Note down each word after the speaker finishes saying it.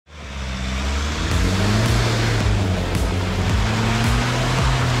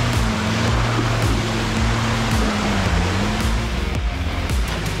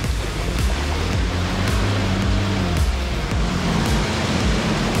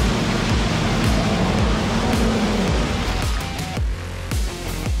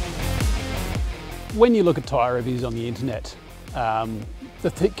when you look at tyre reviews on the internet,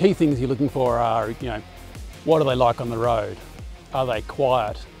 the key things you're looking for are, what are they like on the road? Are they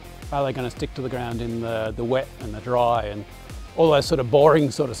quiet? Are they going to stick to the ground in the wet and the dry and all those sort of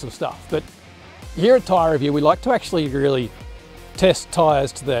boring sort of stuff? But here at Tyre Review, we like to actually really test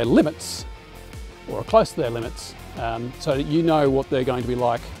tyres to their limits, or close to their limits, so that you know what they're going to be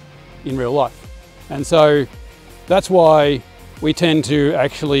like in real life. And so that's why we tend to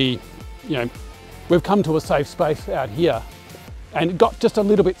actually, we've come to a safe space out here and it got just a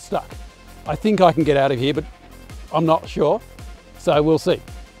little bit stuck. I think I can get out of here, but I'm not sure, so we'll see.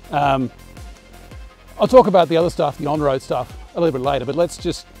 I'll talk about the other stuff, the on-road stuff, a little bit later, but let's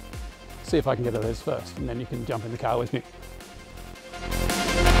just see if I can get out of this first, and then you can jump in the car with me.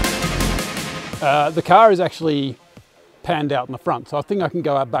 The car is actually panned out in the front, so I think I can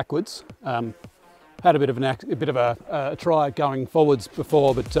go out backwards. Had a bit of a try going forwards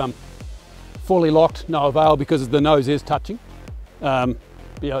before, but fully locked, no avail because the nose is touching. But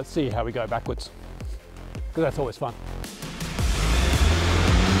yeah, let's see how we go backwards, because that's always fun.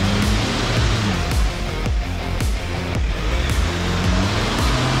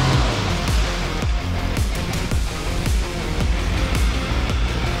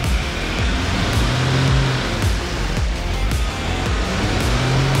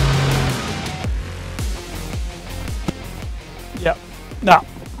 Yep, no,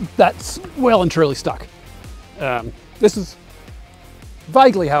 that's well and truly stuck. This is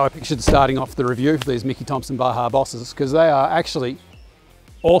vaguely how I pictured starting off the review for these Thompson BAJA bosses, because they are actually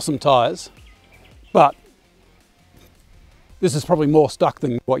awesome tyres, but this is probably more stuck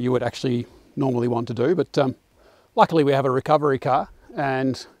than what you would actually normally want to do. But luckily we have a recovery car,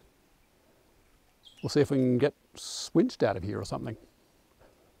 and we'll see if we can get swinched out of here or something.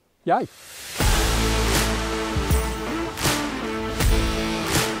 Yay.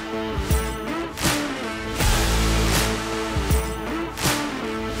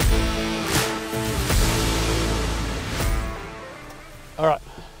 All right,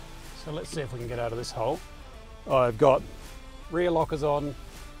 so let's see if we can get out of this hole. I've got rear lockers on,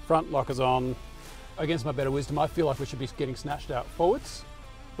 front lockers on. Against my better wisdom, I feel like we should be getting snatched out forwards,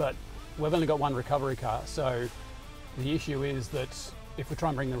 but we've only got one recovery car, so the issue is that if we try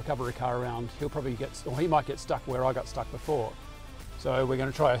and bring the recovery car around, he might get stuck where I got stuck before. So we're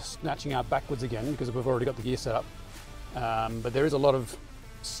going to try snatching out backwards again, because we've already got the gear set up. But there is a lot of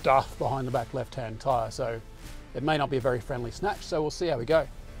stuff behind the back left-hand tyre, so it may not be a very friendly snatch, so we'll see how we go.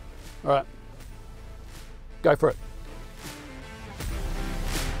 All right, go for it.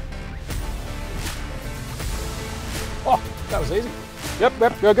 Oh, that was easy. Yep,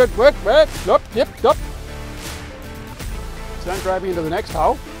 good, work, yep. So don't drag me into the next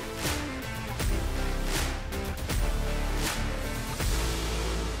hole.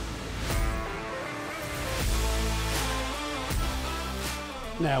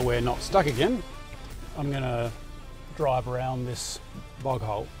 Now we're not stuck again. I'm going to drive around this bog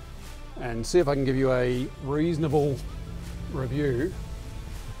hole and see if I can give you a reasonable review.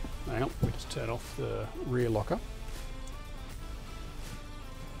 Hang on, we just turn off the rear locker.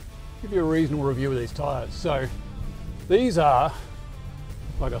 Give you a reasonable review of these tyres. So these are,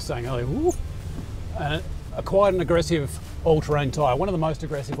 like I was saying earlier, quite an aggressive all-terrain tyre. One of the most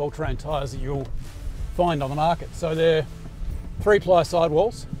aggressive all-terrain tyres that you'll find on the market. So they're 3-ply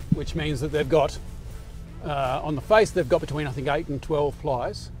sidewalls, which means that they've got on the face, they've got between, I think, 8 and 12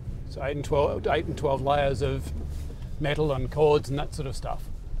 plies. So 8 and 12 layers of metal and cords and that sort of stuff.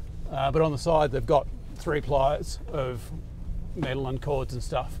 But on the side, they've got 3 plies of metal and cords and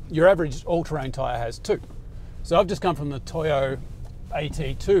stuff. Your average all-terrain tyre has 2. So I've just come from the Toyo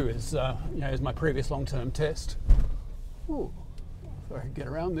AT2 as my previous long-term test. Ooh, if I can get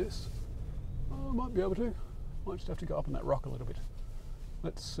around this, I might be able to. Might just have to go up on that rock a little bit.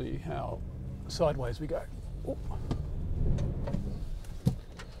 Let's see how sideways we go. Ooh.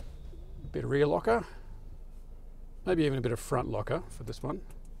 Bit of rear locker, maybe even a bit of front locker for this one.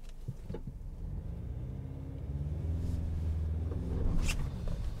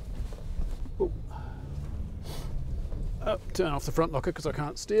 Ooh. Turn off the front locker because I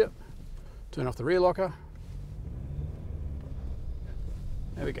can't steer. Turn off the rear locker.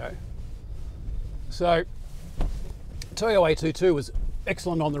 There we go. So Toyo A22 was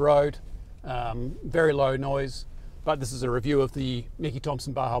excellent on the road, very low noise, but this is a review of the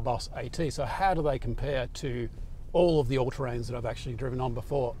Thompson BAJA Boss AT. So how do they compare to all of the all-terrains that I've actually driven on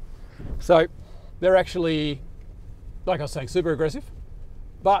before? So they're actually, like I was saying, super aggressive,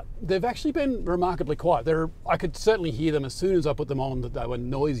 but they've actually been remarkably quiet. I could certainly hear them as soon as I put them on that they were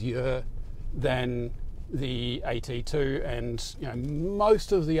noisier than the AT2 and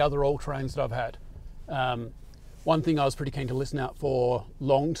most of the other all-terrains that I've had. One thing I was pretty keen to listen out for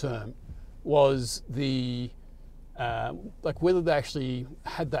long term was the like whether they actually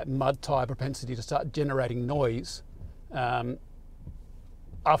had that mud tyre propensity to start generating noise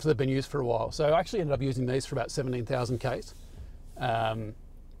after they've been used for a while. So I actually ended up using these for about 17,000 Ks.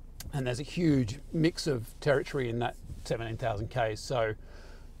 And there's a huge mix of territory in that 17,000 Ks. So,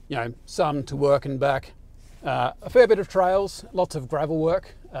 you know, some to work and back, a fair bit of trails, lots of gravel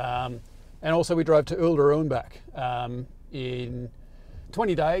work. And also we drove to Uluru and back in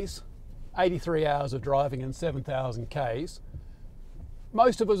 20 days, 83 hours of driving and 7,000 Ks.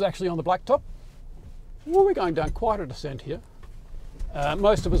 Most of it was actually on the blacktop. Well, we're going down quite a descent here.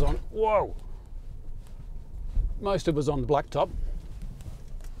 Most of us on, whoa! Most of us on the blacktop.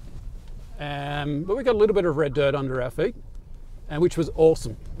 But we got a little bit of red dirt under our feet, and which was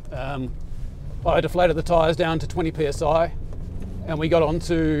awesome. I deflated the tyres down to 20 psi, and we got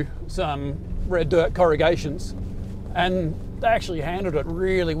onto some red dirt corrugations, and they actually handled it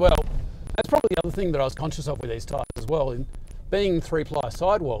really well. That's probably the other thing that I was conscious of with these tyres as well. In being 3-ply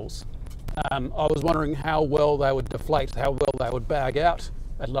sidewalls, I was wondering how well they would deflate, how well they would bag out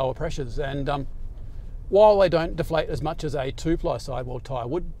at lower pressures. And while they don't deflate as much as a 2-ply sidewall tyre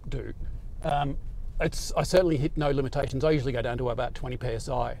would do, I certainly hit no limitations. I usually go down to about 20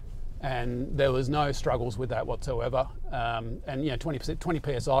 psi, and there was no struggles with that whatsoever. And you know, 20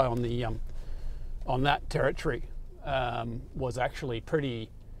 psi on the on that territory was actually pretty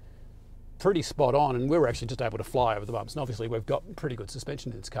spot on, and we were actually just able to fly over the bumps. And obviously we've got pretty good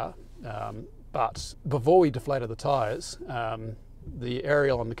suspension in this car, but before we deflated the tyres, the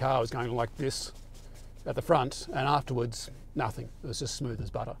aerial on the car was going like this at the front, and afterwards nothing. It was just smooth as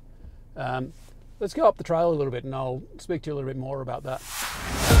butter. Let's go up the trail a little bit and I'll speak to you a little bit more about that.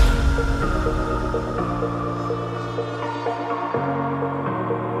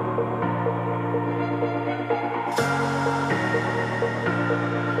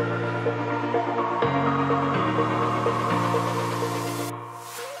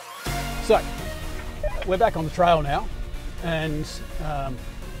 So, we're back on the trail now, and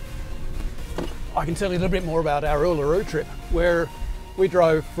I can tell you a little bit more about our Uluru trip, where we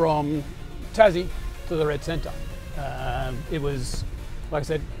drove from Tassie to the Red Centre. It was, like I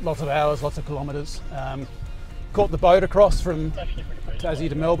said, lots of hours, lots of kilometres. Caught the boat across from Tassie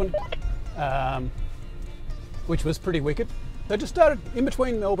to Melbourne, which was pretty wicked. They just started, in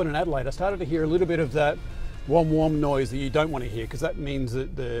between Melbourne and Adelaide, I started to hear a little bit of that wom noise that you don't want to hear, because that means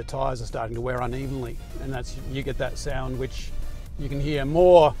that the tyres are starting to wear unevenly, and that's, you get that sound which you can hear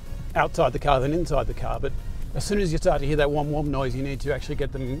more outside the car than inside the car. But as soon as you start to hear that wom noise, you need to actually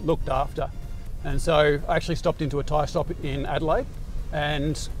get them looked after. And so I actually stopped into a tyre stop in Adelaide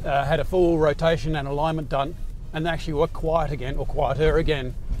and had a full rotation and alignment done, and they actually were quiet again, or quieter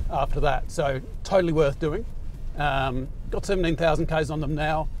again after that. So totally worth doing. Got 17,000 Ks on them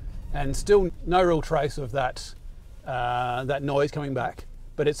now, and still no real trace of that that noise coming back.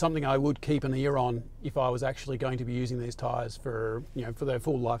 But it's something I would keep an ear on if I was actually going to be using these tyres for, you know, for their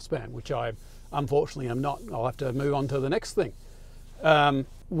full lifespan, which I unfortunately am not. I'll have to move on to the next thing.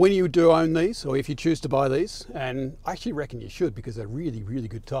 When you do own these, or if you choose to buy these, and I actually reckon you should, because they're really, really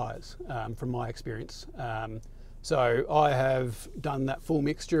good tyres from my experience. So I have done that full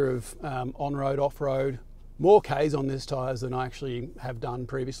mixture of on-road, off-road, more Ks on these tyres than I actually have done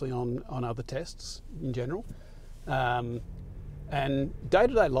previously on other tests in general. And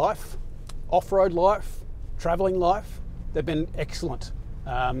day-to-day life, off-road life, travelling life, they've been excellent.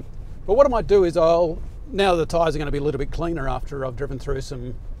 But what I might do is now the tyres are going to be a little bit cleaner after I've driven through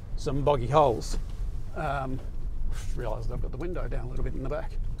some boggy holes. Realised I've got the window down a little bit in the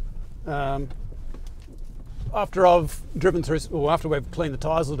back. After I've driven through, or after we've cleaned the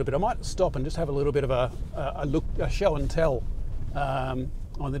tyres a little bit, I might stop and just have a little bit of a show and tell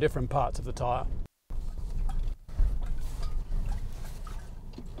on the different parts of the tyre.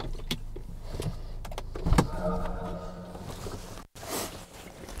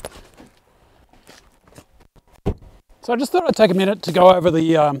 So I just thought I'd take a minute to go over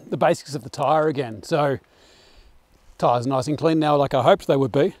the basics of the tyre again. So tyres nice and clean now, like I hoped they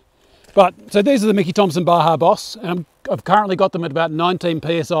would be. But so these are the Thompson BAJA Boss, and I've currently got them at about 19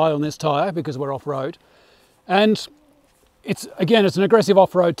 psi on this tyre because we're off-road. And it's an aggressive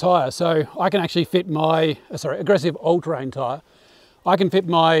off-road tyre, so I can actually fit my, aggressive all-terrain tyre. I can fit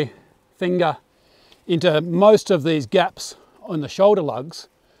my finger into most of these gaps on the shoulder lugs,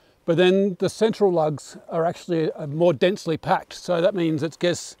 but then the central lugs are actually more densely packed. So that means it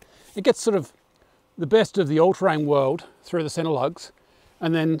gets sort of the best of the all-terrain world through the centre lugs,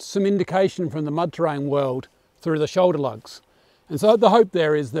 and then some indication from the mud terrain world through the shoulder lugs. And so the hope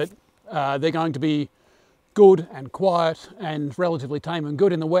there is that they're going to be good and quiet and relatively tame and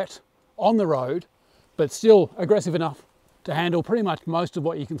good in the wet on the road, but still aggressive enough to handle pretty much most of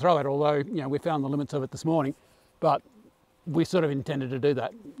what you can throw at it, although, you know, we found the limits of it this morning, but we sort of intended to do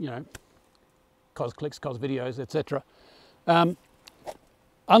that, you know, cause clicks, cause videos, etc.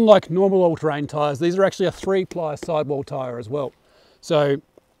 Unlike normal all-terrain tyres, these are actually a 3-ply sidewall tyre as well. So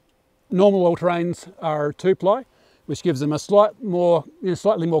normal all-terrains are 2-ply, which gives them a slightly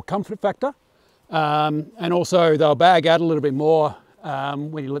more comfort factor. And also they'll bag out a little bit more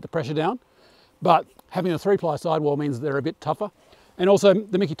when you let the pressure down. But having a 3-ply sidewall means they're a bit tougher. And also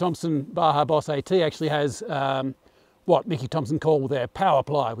the Mickey Thompson BAJA Boss AT actually has what Mickey Thompson call their power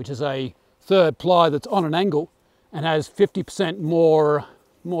ply, which is a 3rd ply that's on an angle and has 50% more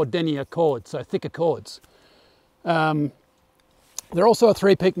denier cords, so thicker cords. They're also a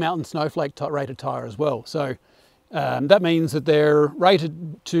 3-peak mountain snowflake rated tyre as well. So that means that they're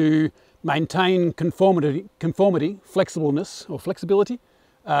rated to maintain conformity, flexibleness or flexibility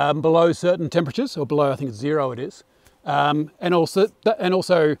below certain temperatures, or below, I think it's 0 it is. And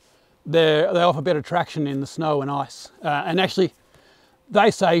also they offer better traction in the snow and ice. And actually, they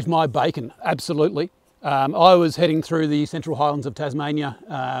saved my bacon, absolutely. I was heading through the Central Highlands of Tasmania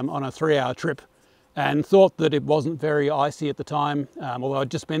on a 3-hour trip and thought that it wasn't very icy at the time, although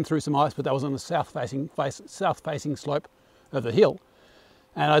I'd just been through some ice, but that was on the south-facing slope of the hill.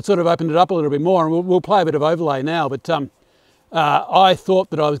 And I'd sort of opened it up a little bit more, and we'll play a bit of overlay now, but I thought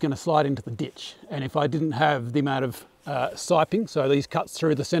that I was going to slide into the ditch, and if I didn't have the amount of siping, so these cuts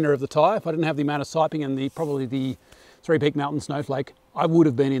through the centre of the tyre, if I didn't have the amount of siping and probably the 3-peak mountain snowflake, I would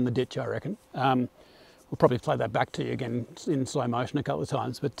have been in the ditch, I reckon. We'll probably play that back to you again in slow motion a couple of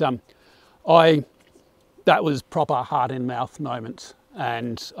times, but that was proper heart in mouth moment,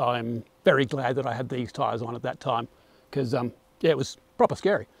 and I'm very glad that I had these tyres on at that time, because yeah, it was proper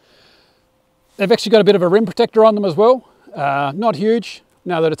scary. They've actually got a bit of a rim protector on them as well. Not huge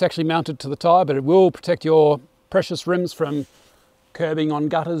now that it's actually mounted to the tyre, but it will protect your precious rims from curbing on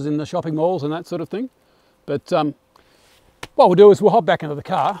gutters in the shopping malls and that sort of thing. But what we'll do is we'll hop back into the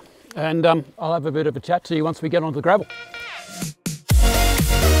car, and I'll have a bit of a chat to you once we get onto the gravel.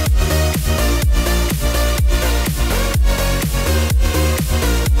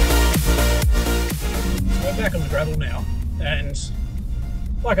 We're back on the gravel now, and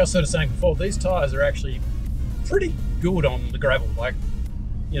like I was sort of saying before, these tyres are actually pretty good on the gravel. Like,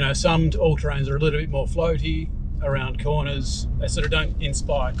 you know, some all-terrains are a little bit more floaty around corners. They sort of don't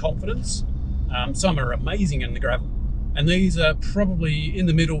inspire confidence. Some are amazing in the gravel, and these are probably in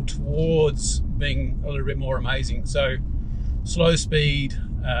the middle towards being a little bit more amazing. So slow speed,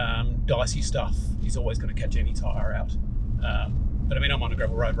 dicey stuff is always going to catch any tyre out. But I mean, I'm on a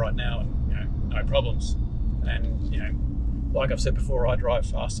gravel road right now, and you know, no problems. And you know, like I've said before, I drive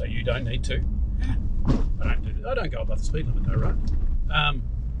fast, so you don't need to. I don't go above the speed limit though, right?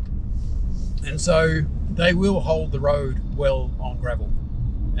 And so they will hold the road well on gravel.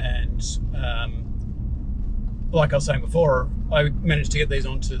 And like I was saying before, I managed to get these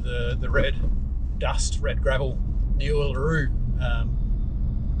onto the red gravel near Uluru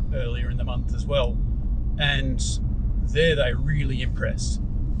earlier in the month as well. And there they really impressed.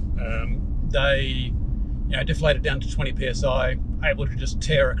 They, you know, deflated down to 20 psi, able to just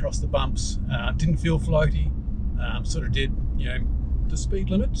tear across the bumps. Didn't feel floaty. Sort of did, you know, the speed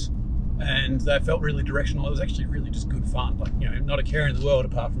limits, and they felt really directional. It was actually really just good fun. Like, you know, not a care in the world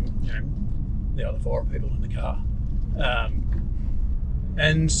apart from, you know, the other 4 people in the car.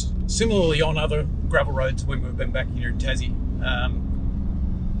 And similarly on other gravel roads when we've been back here in Tassie,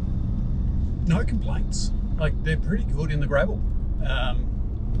 no complaints. Like, they're pretty good in the gravel.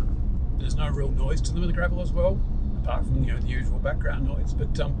 There's no real noise to them in the gravel as well, apart from, you know, the usual background noise.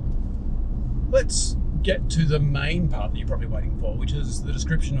 But let's get to the main part that you're probably waiting for, which is the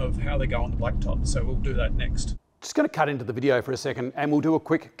description of how they go on the blacktop. So we'll do that next. Just going to cut into the video for a second, and we'll do a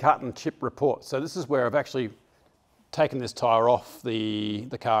quick cut and chip report. So this is where I've actually taken this tyre off the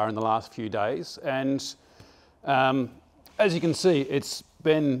car in the last few days, and as you can see, it's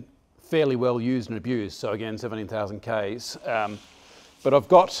been fairly well used and abused. So again, 17,000 Ks, but I've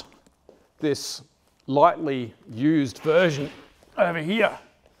got this lightly used version over here.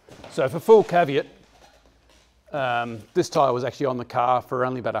 So for full caveat, this tyre was actually on the car for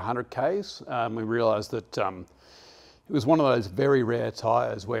only about 100 Ks. We realised that it was one of those very rare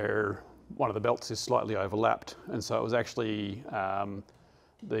tyres where one of the belts is slightly overlapped, and so it was actually,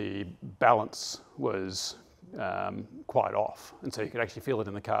 the balance was quite off, and so you could actually feel it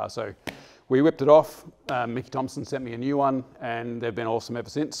in the car. So we whipped it off. Mickey Thompson sent me a new one, and they've been awesome ever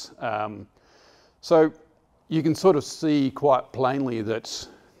since. So you can sort of see quite plainly that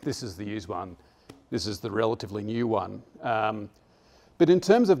this is the used one. This is the relatively new one. But in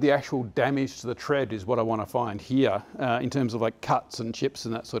terms of the actual damage to the tread is what I want to find here, in terms of like cuts and chips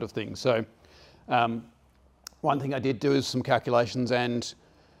and that sort of thing. So one thing I did do is some calculations, and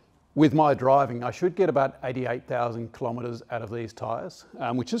with my driving, I should get about 88,000 kilometres out of these tyres,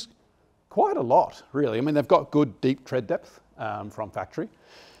 which is quite a lot, really. I mean, they've got good deep tread depth from factory,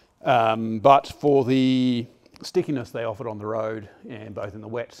 but for the stickiness they offered on the road, and both in the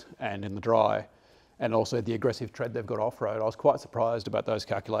wet and in the dry, and also the aggressive tread they've got off-road, I was quite surprised about those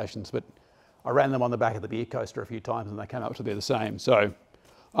calculations, but I ran them on the back of the beer coaster a few times and they came up to be the same. So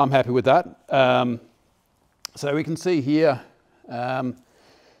I'm happy with that. So we can see here,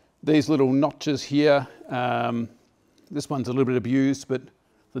 these little notches here. This one's a little bit abused, but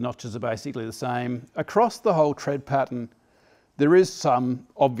the notches are basically the same. Across the whole tread pattern, there is some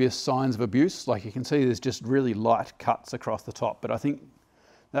obvious signs of abuse. Like you can see, there's just really light cuts across the top, but I think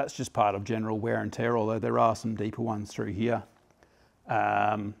that's just part of general wear and tear, although there are some deeper ones through here.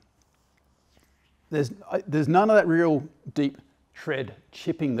 There's none of that real deep tread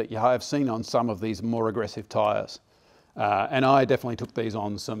chipping that you have seen on some of these more aggressive tyres. And I definitely took these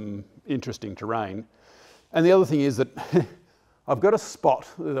on some interesting terrain. And the other thing is that I've got a spot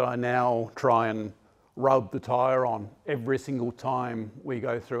that I now try and rub the tyre on every single time we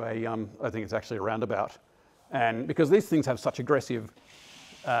go through a, I think it's actually a roundabout. And because these things have such aggressive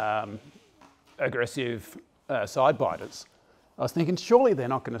side biters, I was thinking surely they're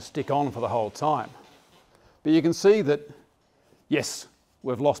not going to stick on for the whole time. But you can see that, yes,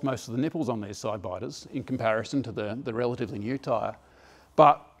 we've lost most of the nipples on these side biters in comparison to the relatively new tyre,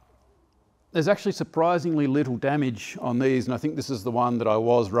 but there's actually surprisingly little damage on these, and I think this is the one that I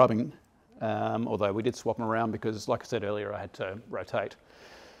was rubbing, although we did swap them around because, like I said earlier, I had to rotate.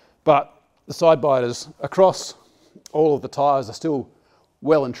 But the side biters across all of the tyres are still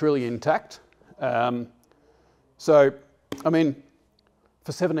well and truly intact. So, I mean,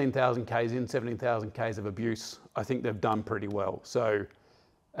 for 17,000 Ks in, 17,000 Ks of abuse, I think they've done pretty well. So,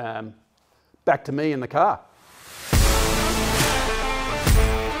 back to me in the car.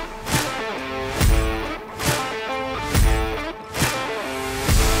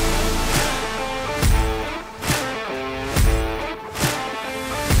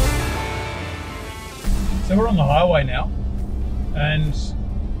 So we're on the highway now, and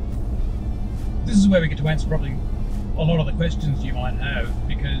this is where we get to answer probably a lot of the questions you might have,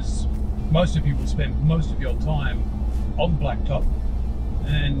 because most of you will spend most of your time on blacktop,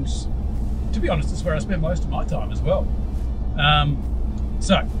 and to be honest, this is where I spend most of my time as well.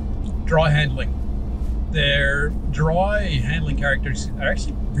 So, dry handling. Their dry handling characteristics are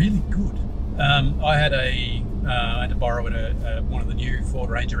actually really good. I had to borrow one of the new Ford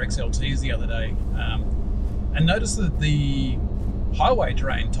Ranger XLTs the other day, and noticed that the highway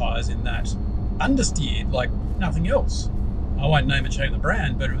terrain tyres in that understeered like nothing else. I won't name and shame the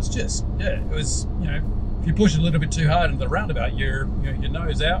brand, but it was just, yeah, it was, you know, if you push it a little bit too hard into the roundabout, your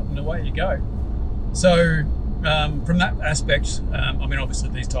nose out and away you go. So from that aspect, I mean, obviously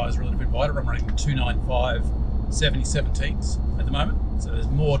these tyres are a little bit wider. I'm running 295 70/17 at the moment, so there's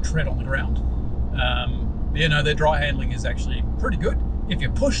more tread on the ground. But, you know, their dry handling is actually pretty good. If you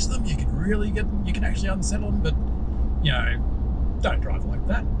push them, you can really get them, you can actually unsettle them, but, you know, don't drive like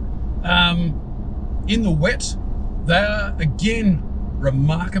that. In the wet, they are, again,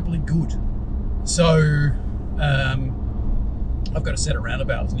 remarkably good. So, I've got a set of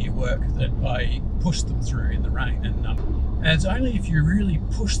roundabouts near work that I push them through in the rain, and it's only if you really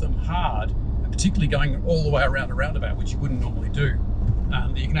push them hard, and particularly going all the way around a roundabout, which you wouldn't normally do,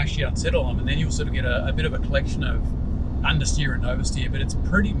 that you can actually unsettle them, and then you'll sort of get a bit of a collection of understeer and oversteer, but it's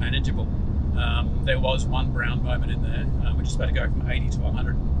pretty manageable. There was one brown moment in there, which is about to go from 80 to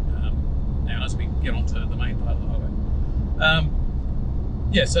 100 now as we get onto the main part of the highway.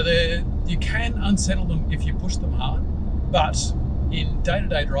 Yeah, so you can unsettle them if you push them hard, but in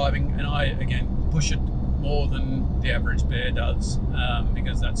day-to-day driving, and I, again, push it more than the average bear does,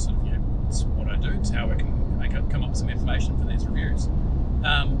 because that's, you know, it's what I do, it's how I can come up with some information for these reviews.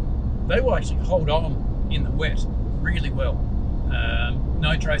 They will actually hold on in the wet really well.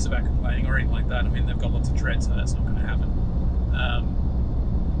 No trace about complaining or anything like that. I mean, they've got lots of tread, so that's not going to happen.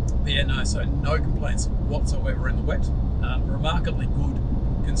 But yeah, no, so no complaints whatsoever in the wet. Remarkably good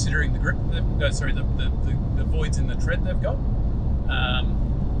considering the grip, the voids in the tread they've got. I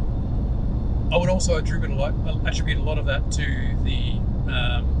would also attribute a lot of that to the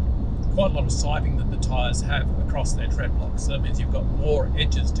quite a lot of siping that the tyres have across their tread blocks. So that means you've got more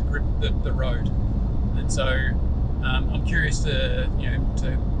edges to grip the road, and so I'm curious to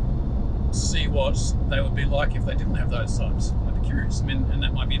see what they would be like if they didn't have those sipes. I'd be curious. I mean, and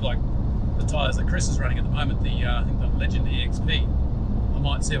that might be like the tyres that Chris is running at the moment, I think the Legend EXP. I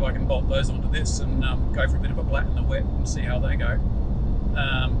might see if I can bolt those onto this and go for a bit of a black in the wet and see how they go.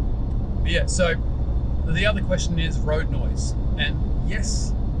 But yeah, so the other question is road noise, and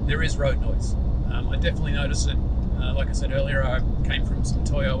yes, there is road noise. I definitely notice it. Like I said earlier, I came from some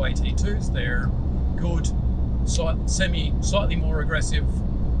Toyo AT2s. They're good, slightly more aggressive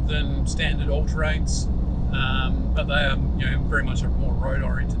than standard all-terrains, but they are, you know, very much a more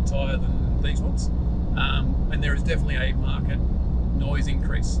road-oriented tyre than these ones. And there is definitely a marked noise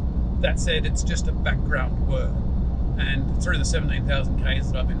increase. That said, it's just a background whir. And through the 17,000 Ks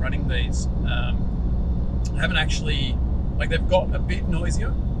that I've been running these, I haven't actually, like, they've got a bit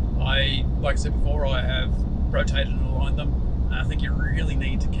noisier. Like I said before, I have rotated and aligned them, and I think you really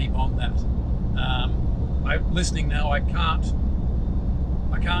need to keep on that. Listening now, I can't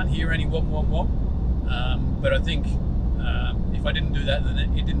hear any womp womp womp, but I think if I didn't do that, then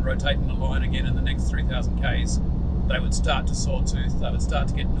it didn't rotate and align again in the next 3,000 Ks, they would start to sawtooth, they would start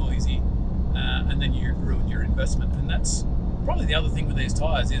to get noisy, and then you've ruined your investment. And that's probably the other thing with these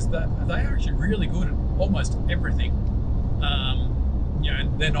tyres, is that they are actually really good at almost everything. You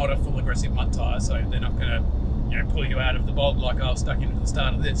know, they're not a full aggressive mud tyre, so they're not going to, you know, pull you out of the bog like I was stuck into the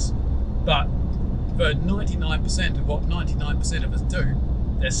start of this. But for 99% of what 99% of us do,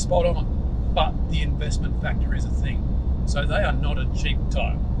 they're spot on. But the investment factor is a thing. So they are not a cheap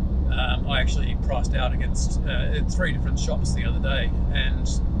tyre. I actually priced out against 3 different shops the other day, and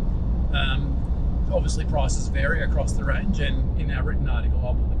obviously prices vary across the range, and in our written article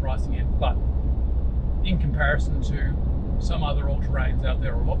I'll put the pricing in, but in comparison to some other all-terrains out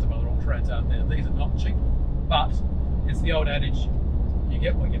there, or lots of other all-terrains out there, these are not cheap. But it's the old adage, you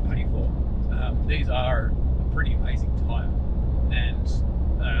get what you pay for. These are a pretty amazing tyre, and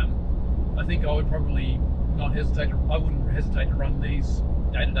I think I would probably not hesitate I wouldn't hesitate to run these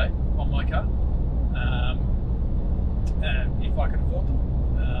day to day on my car, if I could afford them.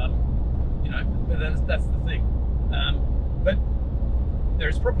 You know, but that's the thing. But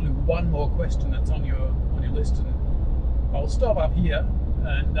there's probably one more question that's on your list, and I'll stop up here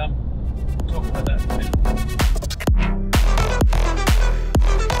and talk about that in a minute.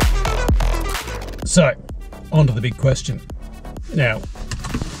 So, on to the big question. Now,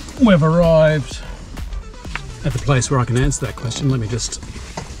 we've arrived at the place where I can answer that question. Let me just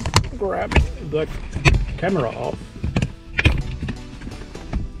grab the camera off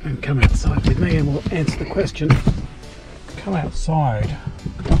and come outside with me, and we'll answer the question. Come outside.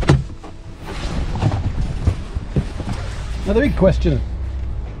 Now, the big question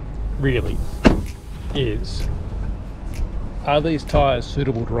really is, are these tyres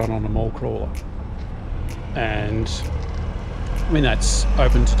suitable to run on a mall crawler? And I mean, that's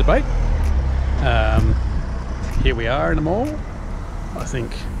open to debate. Here we are in a mall. I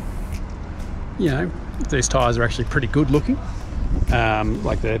think, you know, these tyres are actually pretty good looking.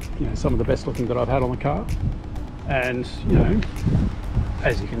 Like they're, you know, some of the best looking that I've had on the car. And, you know,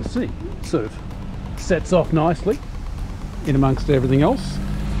 as you can see, it sort of sets off nicely in amongst everything else.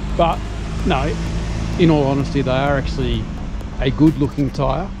 But no, in all honesty, they are actually a good looking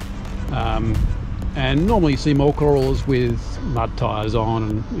tyre. And normally you see mall crawlers with mud tyres on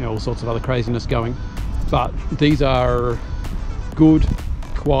and, you know, all sorts of other craziness going. But these are good,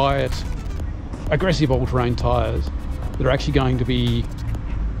 quiet, aggressive all-terrain tyres that are actually going to be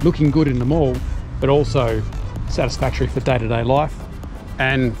looking good in the mall, but also satisfactory for day-to-day life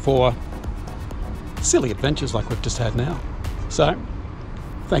and for silly adventures like we've just had now. So,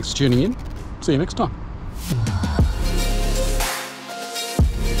 thanks for tuning in. See you next time.